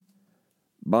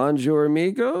Bonjour,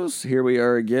 amigos. Here we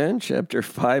are again, chapter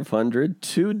 500,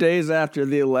 2 days after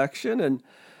the election. And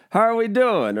how are we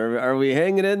doing? Are we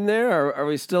hanging in there? Are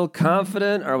we still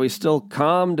confident? Are we still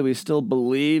calm? Do we still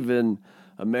believe in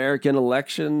American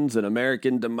elections and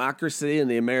American democracy and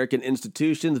the American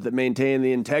institutions that maintain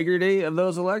the integrity of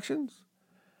those elections?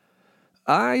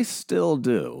 I still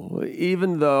do,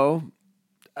 even though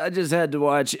I just had to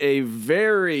watch a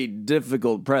very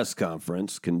difficult press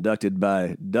conference conducted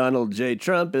by Donald J.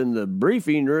 Trump in the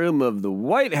briefing room of the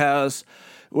White House,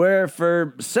 where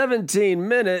for 17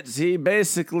 minutes he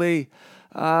basically,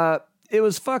 it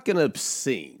was fucking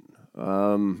obscene.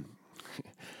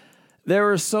 There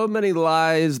were so many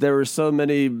lies, there were so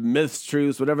many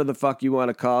myths, whatever the fuck you want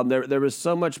to call them. There was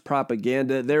so much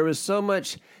propaganda, there was so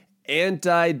much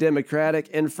anti-democratic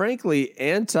and frankly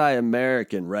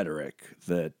anti-American rhetoric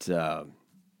that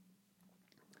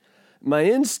my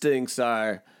instincts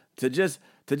are to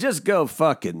just go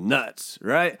fucking nuts,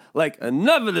 right? Like,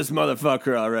 enough of this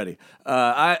motherfucker already.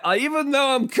 I even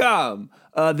though I'm calm,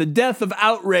 the death of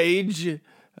outrage,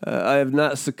 I have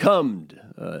not succumbed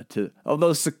to.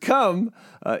 Although succumb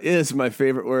is my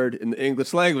favorite word in the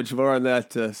English language. More on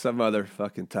that some other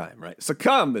fucking time, right?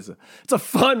 Succumb it's a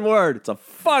fun word. It's a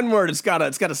fun word. It's got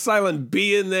a silent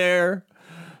B in there.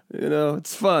 You know,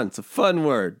 it's fun. It's a fun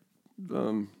word.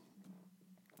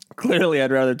 Clearly,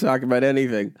 I'd rather talk about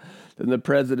anything than the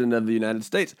President of the United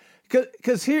States.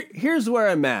 Because here's where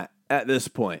I'm at this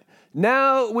point.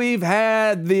 Now we've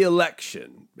had the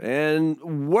election,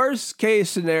 and worst case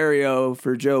scenario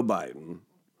for Joe Biden,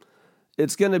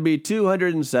 it's going to be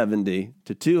 270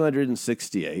 to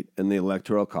 268 in the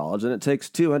Electoral College, and it takes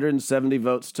 270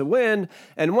 votes to win.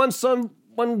 And once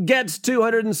someone gets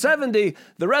 270,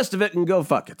 the rest of it can go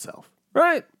fuck itself,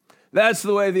 right? That's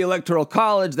the way the Electoral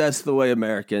College, that's the way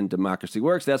American democracy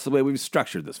works. That's the way we've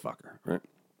structured this fucker, right?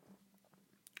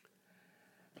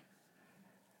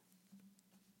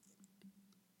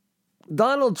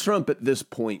 Donald Trump at this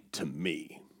point, to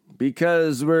me,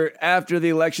 because we're after the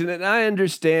election, and I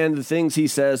understand the things he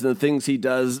says and the things he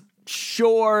does,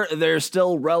 sure, they're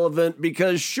still relevant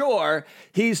because, sure,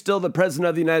 he's still the president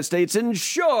of the United States, and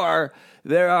sure,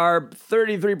 there are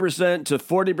 33% to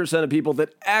 40% of people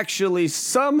that actually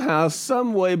somehow,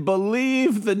 some way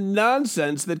believe the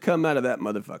nonsense that come out of that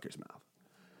motherfucker's mouth.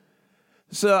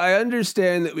 So I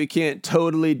understand that we can't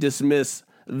totally dismiss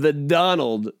the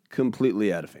Donald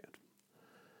completely out of hand.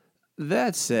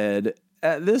 That said,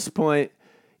 at this point,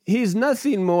 he's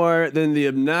nothing more than the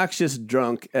obnoxious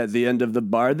drunk at the end of the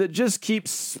bar that just keeps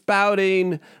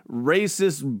spouting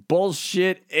racist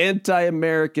bullshit,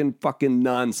 anti-American fucking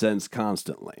nonsense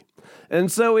constantly.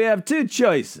 And so we have two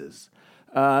choices.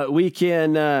 We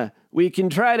can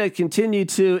try to continue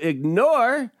to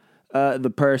ignore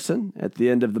the person at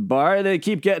the end of the bar. They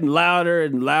keep getting louder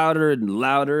and louder and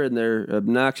louder in their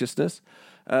obnoxiousness.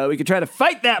 We can try to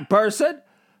fight that person.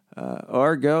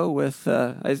 Or go with,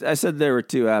 I said there were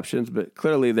two options, but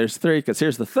clearly there's three, because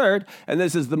here's the third, and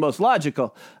this is the most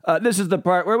logical. This is the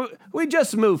part where we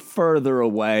just move further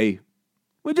away.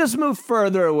 We just move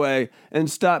further away and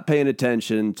stop paying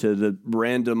attention to the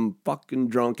random fucking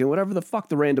drunk and whatever the fuck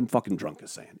the random fucking drunk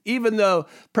is saying. Even though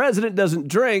president doesn't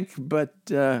drink, but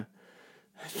I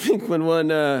think when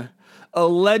one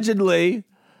allegedly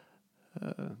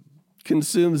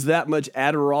consumes that much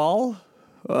Adderall,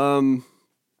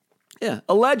 yeah,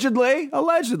 allegedly.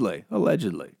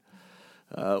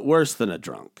 Worse than a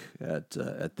drunk at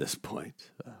this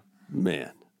point.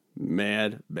 Man.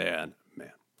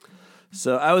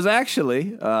 So I was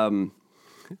actually, I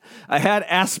had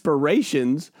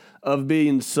aspirations of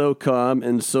being so calm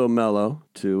and so mellow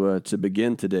to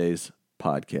begin today's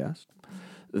podcast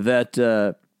that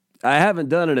I haven't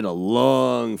done it in a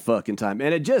long fucking time.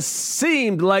 And it just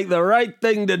seemed like the right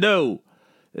thing to do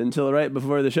until right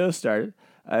before the show started.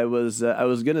 I was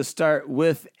going to start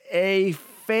with a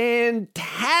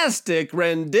fantastic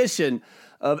rendition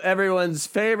of everyone's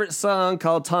favorite song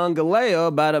called Tongaleo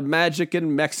about a magic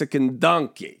and Mexican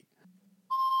donkey.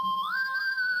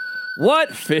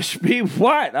 What? Fish me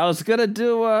what? I was going to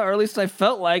do, or at least I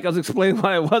felt like I was explaining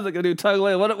why I wasn't going to do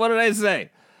Tongaleo. What did I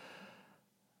say?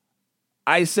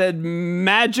 I said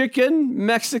Magican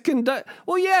Mexican.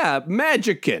 Well, yeah,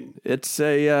 Magican. It's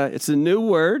a new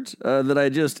word that I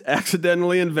just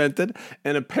accidentally invented,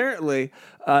 and apparently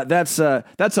that's a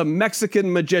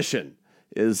Mexican magician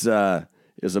is a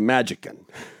Magican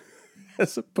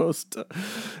as opposed to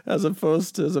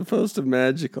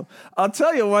magical. I'll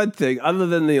tell you one thing, other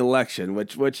than the election,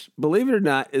 which believe it or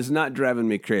not is not driving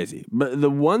me crazy, but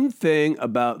the one thing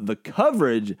about the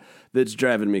coverage that's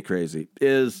driving me crazy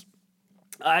is.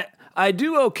 I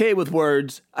do okay with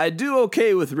words. I do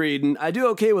okay with reading. I do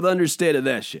okay with understanding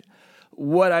that shit.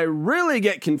 What I really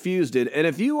get confused in, and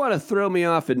if you want to throw me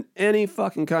off in any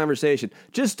fucking conversation,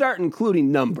 just start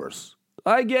including numbers.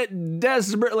 I get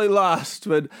desperately lost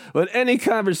when any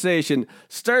conversation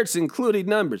starts including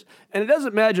numbers. And it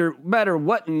doesn't matter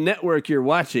what network you're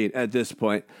watching at this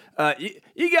point.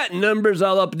 You got numbers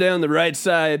all up and down the right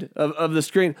side of the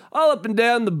screen, all up and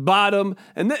down the bottom,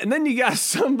 and then you got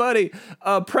somebody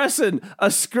pressing a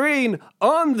screen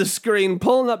on the screen,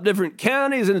 pulling up different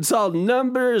counties, and it's all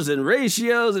numbers and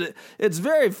ratios, and it's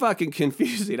very fucking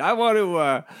confusing. I want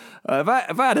to, if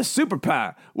I had a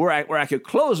superpower where I could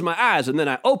close my eyes and then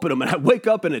I open them and I wake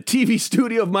up in a TV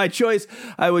studio of my choice,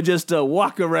 I would just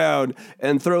walk around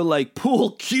and throw like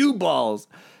pool cue balls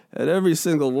at every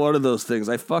single one of those things.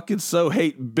 I fucking so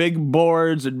hate big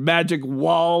boards and magic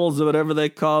walls or whatever they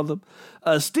call them.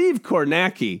 Steve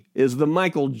Kornacki is the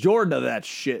Michael Jordan of that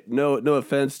shit. No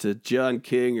offense to John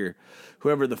King or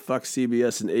whoever the fuck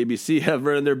CBS and ABC have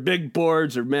running their big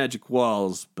boards or magic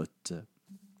walls. But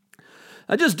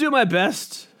I just do my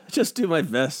best.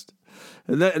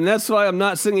 And that's why I'm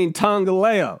not singing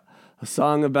Tongaleo, a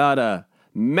song about a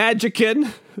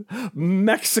Mexican.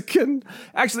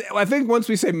 Actually, I think once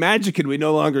we say Magican, we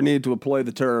no longer need to employ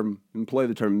the term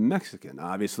Mexican,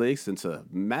 obviously, since a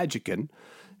Magican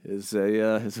is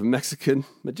a Mexican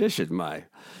magician. My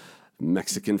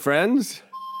Mexican friends.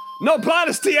 No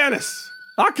planes tienes.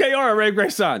 ¿A qué hora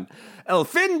regresan? El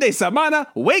fin de semana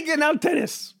juegan al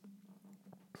tenis.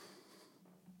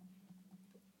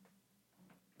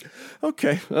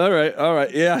 Okay, all right,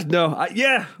 yeah,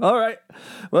 all right.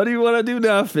 What do you want to do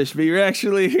now, Fishby? You're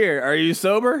actually here. Are you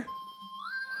sober?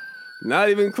 Not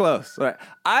even close. All right.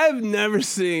 I've never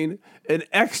seen an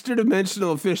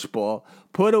extra-dimensional fishbowl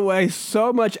put away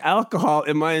so much alcohol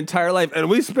in my entire life,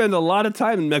 and we spend a lot of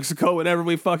time in Mexico whenever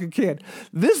we fucking can.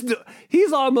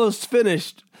 He's almost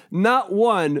finished not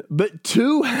 1, but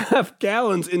 2.5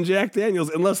 gallons in Jack Daniels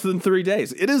in less than 3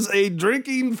 days. It is a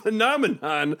drinking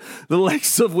phenomenon, the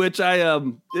likes of which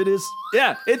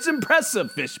it's impressive,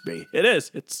 Fishby. It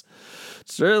is. It's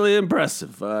really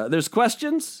impressive. There's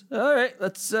questions? All right,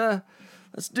 let's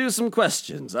do some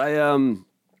questions.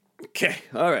 Okay,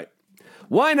 all right.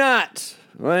 Why not?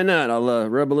 I'll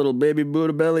rub a little baby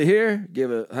Buddha belly here,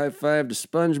 give a high five to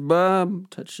SpongeBob,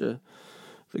 touch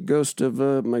the ghost of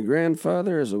my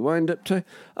grandfather as a wind-up tie.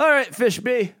 All right,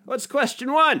 Fishby, what's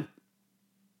question 1?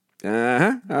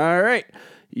 All right.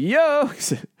 Yo,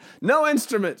 no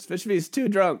instruments. Fishby's too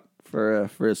drunk for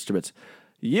instruments.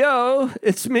 Yo,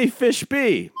 it's me,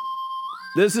 Fishby.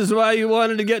 This is why you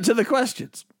wanted to get to the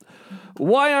questions.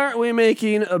 Why aren't we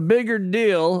making a bigger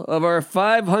deal of our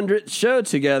 500th show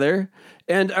together?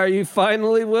 And are you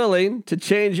finally willing to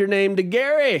change your name to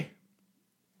Gary?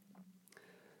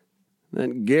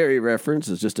 That Gary reference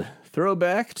is just a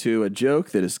throwback to a joke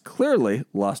that has clearly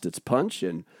lost its punch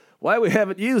and why we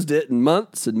haven't used it in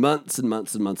months and months and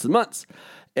months and months and months.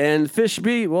 And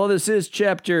Fishby, well, this is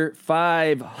chapter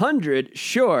 500,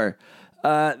 sure.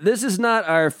 This is not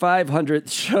our 500th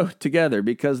show together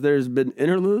because there's been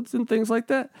interludes and things like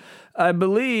that. I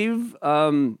believe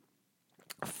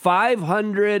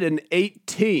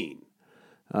 518.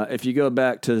 If you go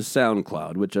back to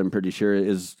SoundCloud, which I'm pretty sure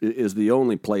is the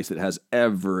only place that has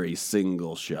every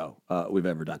single show we've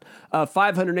ever done.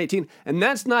 518, and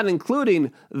that's not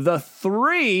including the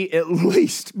 3 at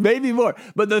least, maybe more,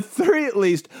 but the 3 at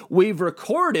least we've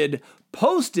recorded,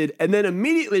 posted, and then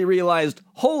immediately realized,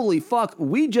 holy fuck,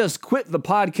 we just quit the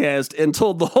podcast and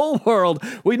told the whole world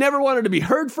we never wanted to be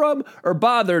heard from or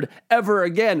bothered ever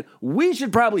again. We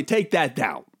should probably take that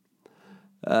down.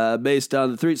 Based on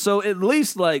the 3. So at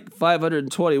least like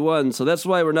 521. So that's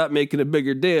why we're not making a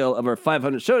bigger deal of our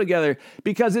 500 show together,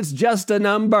 because it's just a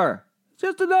number. It's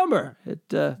just a number. It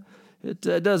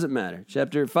doesn't matter.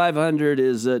 Chapter 500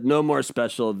 is no more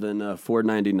special than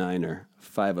 499 or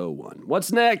 501.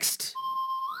 What's next?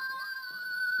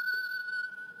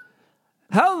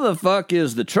 How the fuck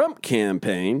is the Trump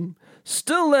campaign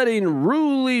still letting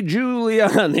Rudy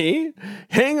Giuliani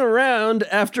hang around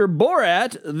after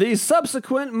Borat, the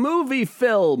subsequent movie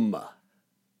film?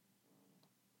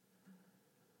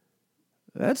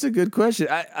 That's a good question.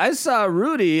 I saw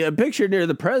Rudy, a picture near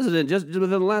the president, just within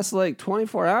the last,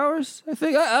 24 hours, I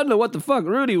think. I don't know what the fuck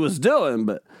Rudy was doing,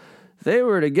 but they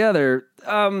were together.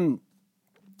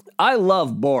 I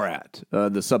love Borat,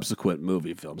 the subsequent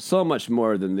movie film, so much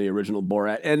more than the original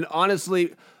Borat. And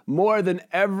honestly, more than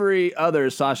every other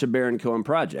Sacha Baron Cohen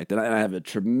project. And I have a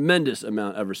tremendous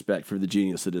amount of respect for the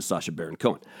genius that is Sacha Baron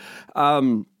Cohen.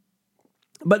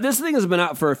 But this thing has been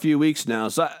out for a few weeks now,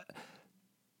 so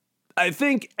I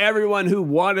think everyone who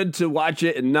wanted to watch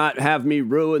it and not have me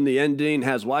ruin the ending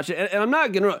has watched it. And I'm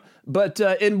not going to, but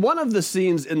in one of the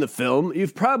scenes in the film,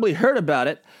 you've probably heard about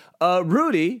it,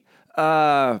 Rudy,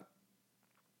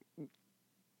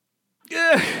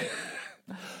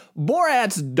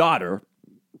 Borat's daughter,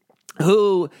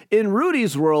 who in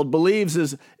Rudy's world believes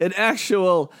is an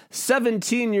actual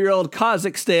 17-year-old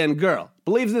Kazakhstan girl,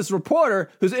 believes this reporter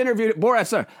who's interviewed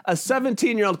Borat's daughter, a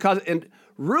 17-year-old Kazakhstan. And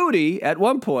Rudy, at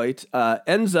one point,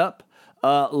 ends up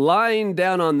lying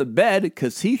down on the bed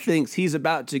because he thinks he's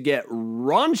about to get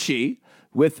raunchy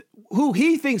with who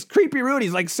he thinks creepy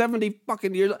Rudy's like 70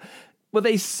 fucking years old, with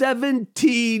a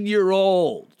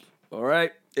 17-year-old. All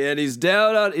right. And he's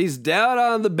down on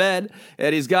the bed,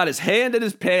 and he's got his hand in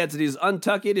his pants, and he's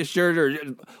untucking his shirt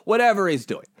or whatever he's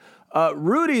doing.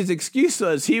 Rudy's excuse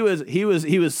was he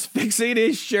was fixing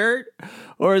his shirt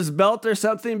or his belt or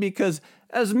something because,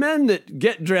 as men that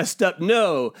get dressed up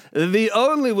know, the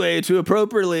only way to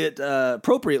appropriately,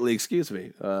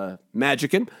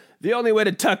 magicking, the only way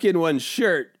to tuck in one's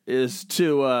shirt is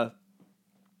to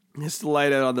lie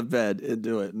down on the bed and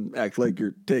do it and act like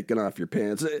you're taking off your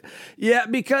pants. Yeah,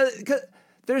 because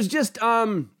there's just,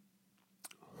 although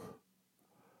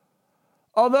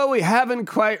we haven't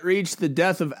quite reached the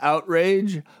death of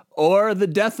outrage or the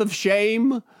death of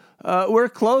shame, we're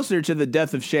closer to the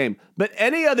death of shame. But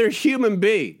any other human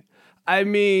being, I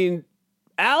mean,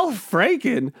 Al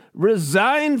Franken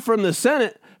resigned from the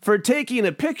Senate for taking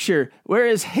a picture where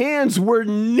his hands were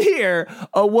near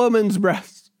a woman's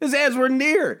breast. His hands were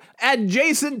near,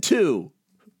 adjacent to,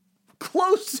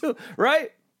 close to,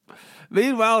 right?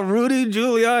 Meanwhile, Rudy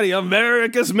Giuliani,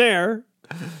 America's mayor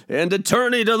and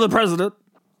attorney to the president,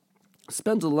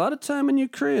 spends a lot of time in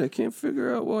Ukraine. I can't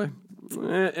figure out why.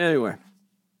 Anyway,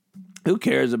 who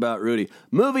cares about Rudy?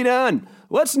 Moving on.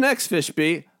 What's next,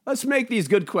 Fishbee? Let's make these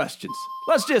good questions.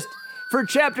 Let's just, for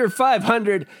chapter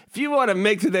 500, if you want to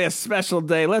make today a special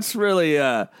day, let's really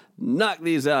knock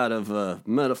these out of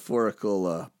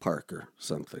metaphorical park or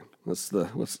something.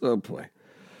 Oh boy.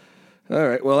 All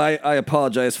right, well, I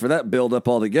apologize for that build-up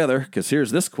altogether, because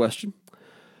here's this question.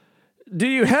 Do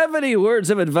you have any words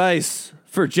of advice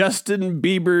for Justin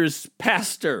Bieber's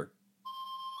pastor?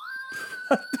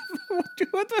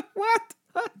 What?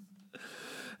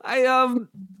 I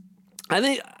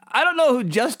don't know who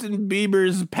Justin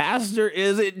Bieber's pastor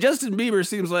is. Justin Bieber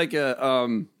seems like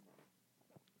a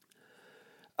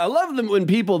I love them when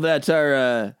people that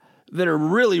are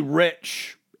really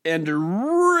rich and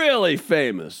really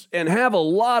famous and have a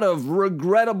lot of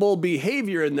regrettable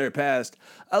behavior in their past.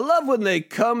 I love when they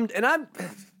come, and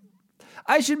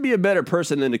I should be a better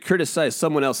person than to criticize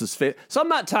someone else's fate. So I'm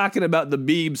not talking about the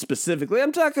Biebs specifically.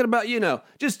 I'm talking about,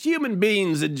 just human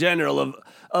beings in general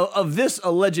of this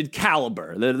alleged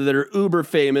caliber that are uber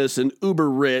famous and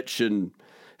uber rich and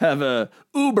have a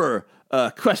uber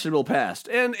questionable past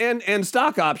and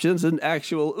stock options and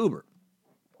actual Uber.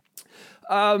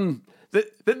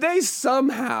 That they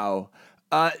somehow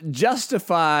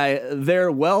justify their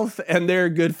wealth and their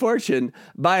good fortune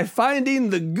by finding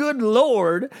the good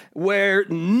Lord where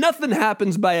nothing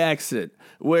happens by accident,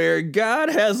 where God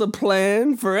has a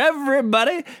plan for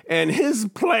everybody, and his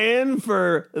plan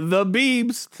for the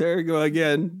Biebs, there you go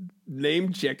again,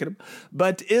 name checking them,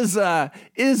 but is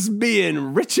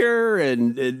being richer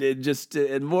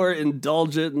and more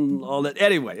indulgent and all that.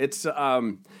 Anyway, it's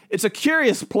a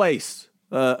curious place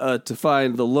to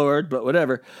find the Lord, but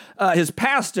whatever. His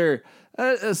pastor,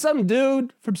 some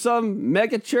dude from some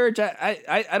mega church.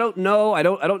 I don't know. I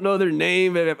don't know their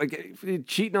name.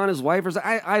 Cheating on his wife or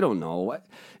something. I don't know.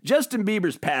 Justin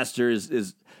Bieber's pastor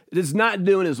is not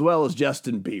doing as well as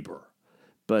Justin Bieber.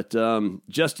 But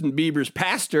Justin Bieber's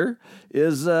pastor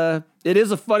is it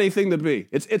is a funny thing to be.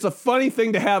 It's a funny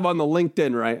thing to have on the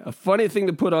LinkedIn, right? A funny thing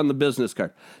to put on the business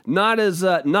card. Not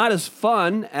as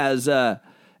fun as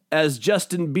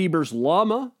Justin Bieber's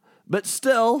llama, but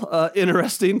still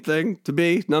interesting thing to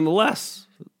be nonetheless,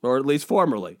 or at least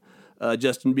formerly,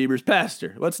 Justin Bieber's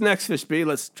pastor. What's next, Fishbee?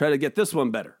 Let's try to get this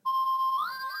one better.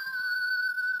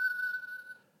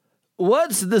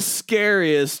 What's the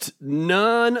scariest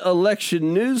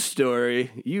non-election news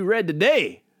story you read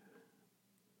today?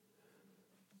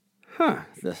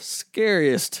 The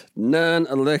scariest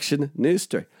non-election news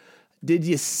story. Did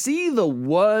you see the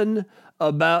one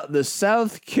about the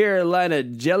South Carolina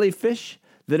jellyfish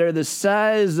that are the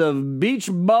size of beach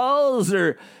balls?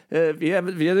 Or if you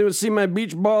haven't seen my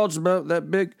beach ball, it's about that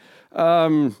big.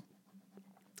 But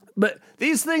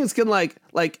these things can like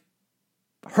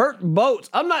hurt boats.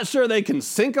 I'm not sure they can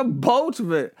sink a boat,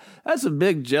 but that's a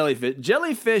big jellyfish.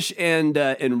 Jellyfish and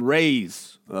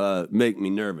rays make me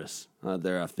nervous.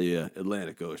 They're off the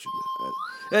Atlantic Ocean.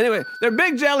 Anyway, they're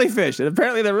big jellyfish, and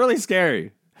apparently they're really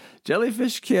scary.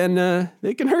 Jellyfish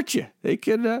they can hurt you. They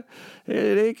can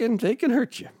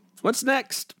hurt you. What's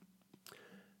next?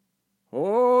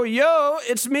 Oh, yo,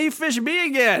 it's me, Fish B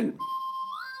again.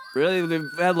 Really, they've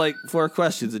had like 4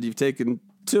 questions, and you've taken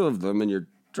 2 of them, and you're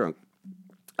drunk.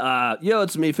 Yo,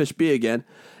 it's me, Fish B again.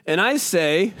 And I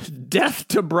say, death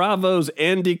to Bravo's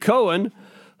Andy Cohen.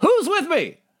 Who's with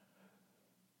me?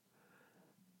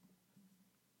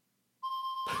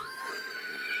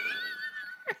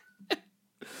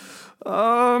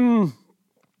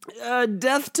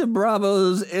 Death to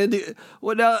Bravo's Andy.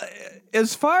 Well, now,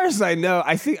 as far as I know,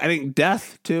 I think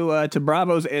death to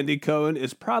Bravo's Andy Cohen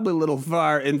is probably a little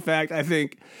far. In fact, I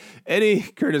think any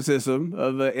criticism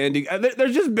of Andy,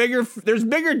 there's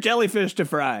bigger jellyfish to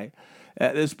fry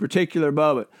at this particular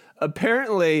moment.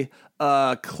 Apparently,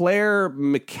 Claire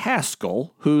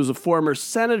McCaskill, who's a former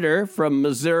senator from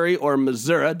Missouri or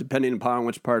Missouri, depending upon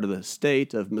which part of the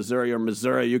state of Missouri or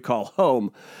Missouri you call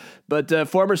home. But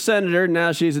former senator,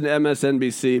 now she's an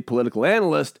MSNBC political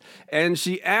analyst, and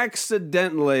she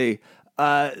accidentally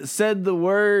said the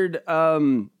word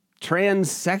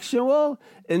transsexual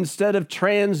instead of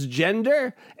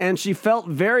transgender, and she felt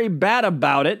very bad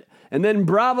about it. And then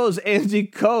Bravo's Andy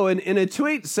Cohen in a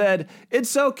tweet said,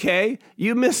 "It's okay,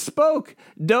 you misspoke.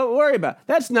 Don't worry about it."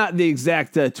 That's not the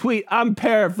exact tweet. I'm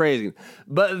paraphrasing.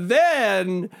 But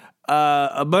then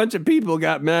a bunch of people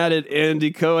got mad at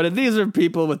Andy Cohen. And these are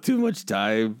people with too much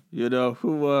time,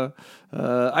 who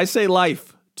I say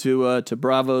life to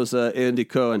Bravo's Andy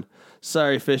Cohen.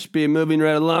 Sorry, Fish B. Moving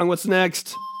right along. What's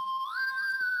next?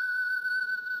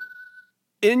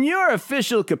 In your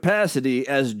official capacity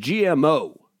as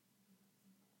GMO,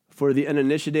 for the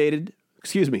uninitiated,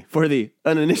 if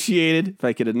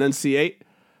I could enunciate,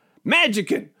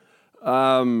 Magican.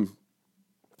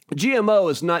 GMO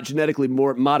is not genetically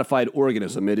more modified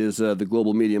organism. It is the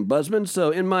global medium buzzman. So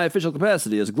in my official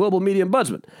capacity as a global medium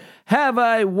buzzman, have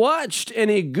I watched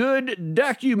any good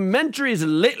documentaries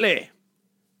lately?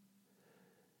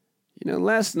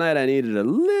 Last night I needed a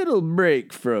little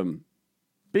break from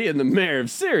being the mayor of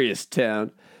Serious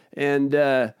Town and,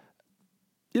 a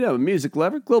music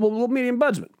lover, global medium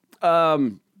buzzman.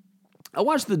 I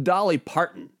watched the Dolly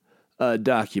Parton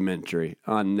documentary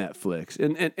on Netflix,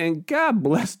 and God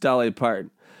bless Dolly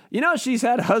Parton. She's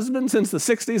had husbands since the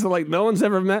 60s, and no one's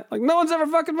ever met. No one's ever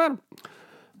fucking met him.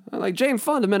 Jane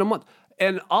Fonda met him once.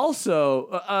 And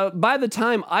also, by the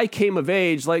time I came of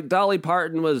age, Dolly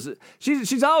Parton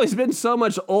she's always been so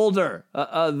much older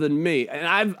than me. And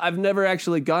I've never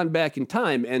actually gone back in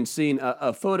time and seen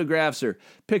photographs or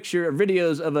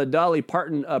videos of a Dolly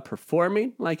Parton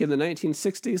performing, in the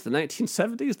 1960s, the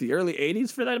 1970s, the early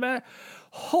 80s for that matter.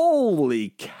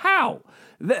 Holy cow.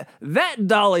 That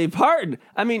Dolly Parton,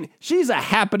 she's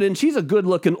a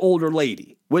good-looking older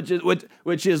lady, which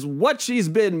is what she's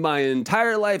been my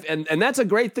entire life, and that's a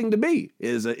great thing to be,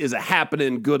 is a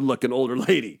happening, good-looking older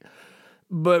lady.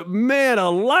 But man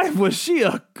alive, was she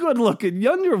a good-looking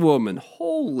younger woman?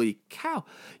 Holy cow!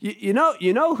 You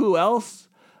know who else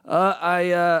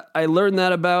I learned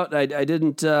that about? I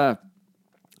didn't.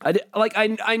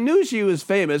 I knew she was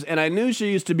famous, and I knew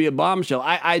she used to be a bombshell.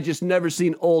 I just never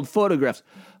seen old photographs.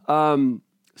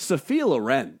 Sophia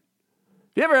Loren.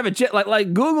 You ever have a chance,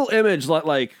 Google image,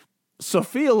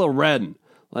 Sophia Loren,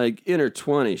 in her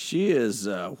 20s. She is,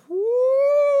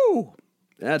 whoo!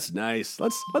 That's nice.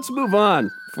 Let's move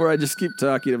on before I just keep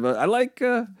talking about. I'm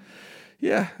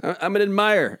an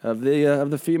admirer of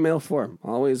the female form.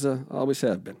 Always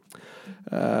have been.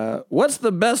 What's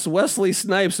the best Wesley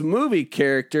Snipes movie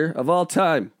character of all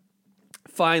time?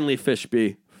 Finally, Fish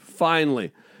B.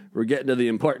 Finally. We're getting to the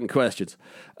important questions.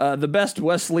 The best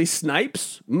Wesley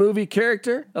Snipes movie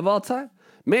character of all time?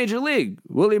 Major League,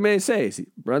 Willie Mays Hayes. He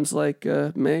runs like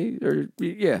May, or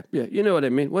yeah, you know what I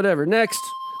mean. Whatever. Next.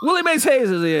 Willie Mays Hayes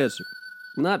is the answer.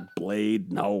 Not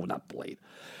Blade. No, not Blade.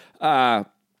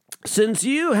 Since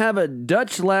you have a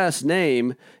Dutch last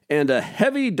name and a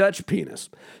heavy Dutch penis,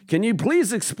 can you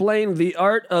please explain the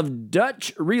art of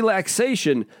Dutch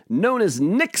relaxation known as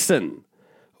Nixon?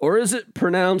 Or is it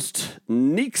pronounced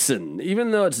Nixon?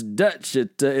 Even though it's Dutch,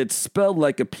 it's spelled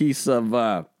like a piece of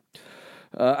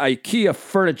IKEA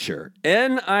furniture.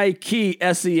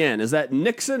 N-I-K-S-E-N. Is that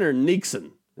Nixon or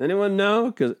Nixon? Anyone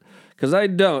know? Because I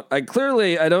don't. I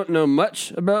don't know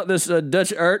much about this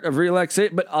Dutch art of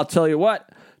relaxation, but I'll tell you what.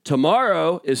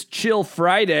 Tomorrow is Chill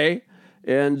Friday,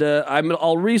 And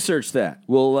I'll research that.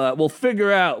 We'll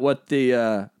figure out what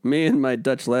the me and my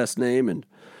Dutch last name and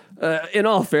in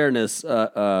all fairness,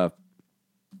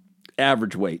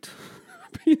 average weight.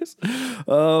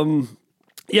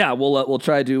 Yeah, we'll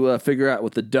try to figure out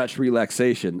what the Dutch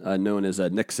relaxation, known as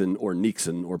Nixon or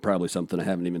Nixon, or probably something I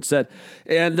haven't even said.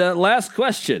 And last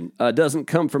question doesn't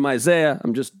come from Isaiah.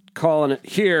 I'm just calling it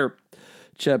here.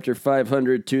 Chapter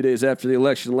 500, 2 days after the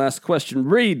election. Last question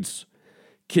reads,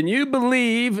 can you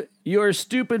believe your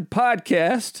stupid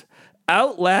podcast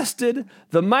outlasted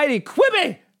the mighty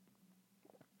Quibi?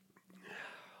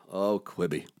 Oh,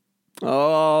 Quibi.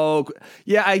 Oh,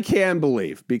 yeah, I can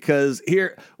believe, because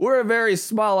here, we're a very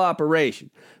small operation.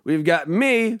 We've got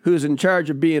me, who's in charge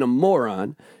of being a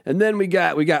moron, and then we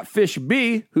got Fish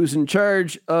B, who's in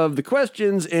charge of the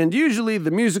questions and usually the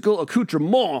musical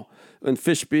accoutrement, when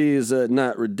Fish B is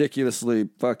not ridiculously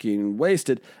fucking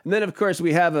wasted. And then, of course,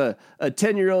 we have a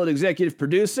 10-year-old executive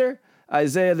producer,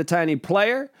 Isaiah the Tiny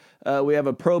Player. We have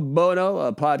a pro bono,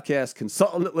 a podcast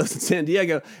consultant that lives in San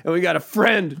Diego, and we got a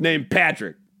friend named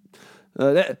Patrick.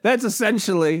 That's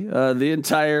essentially the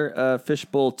entire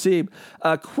Fishbowl team.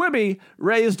 Quibi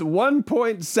raised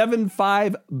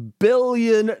 $1.75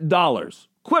 billion.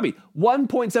 Quibi,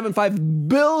 $1.75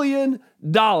 billion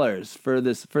for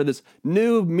this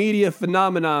new media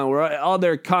phenomenon where all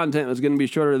their content was going to be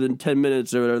shorter than 10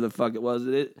 minutes or whatever the fuck it was.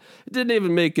 It didn't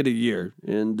even make it a year.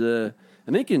 And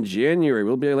I think in January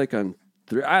we'll be like on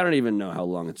 3. I don't even know how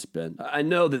long it's been. I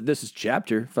know that this is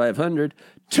chapter 500,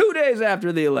 2 days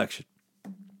after the election.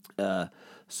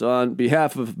 So on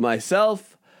behalf of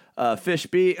myself, Fish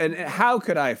B, and how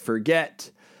could I forget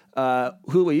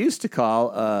who we used to call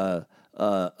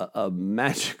a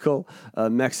magical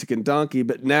Mexican donkey,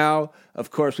 but now, of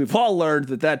course, we've all learned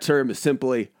that term is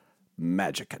simply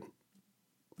Magican.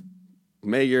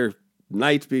 May your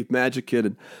night be Magican,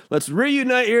 and let's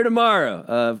reunite here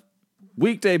tomorrow.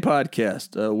 Weekday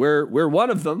podcast. We're one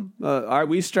of them.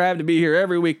 We strive to be here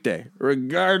every weekday,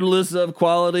 regardless of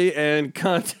quality and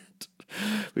content.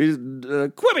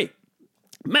 Quibi,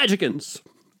 Magicans,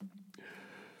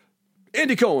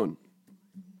 Andy Cohen.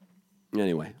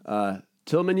 Anyway,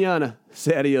 till mañana.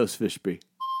 Say adios, Fish B.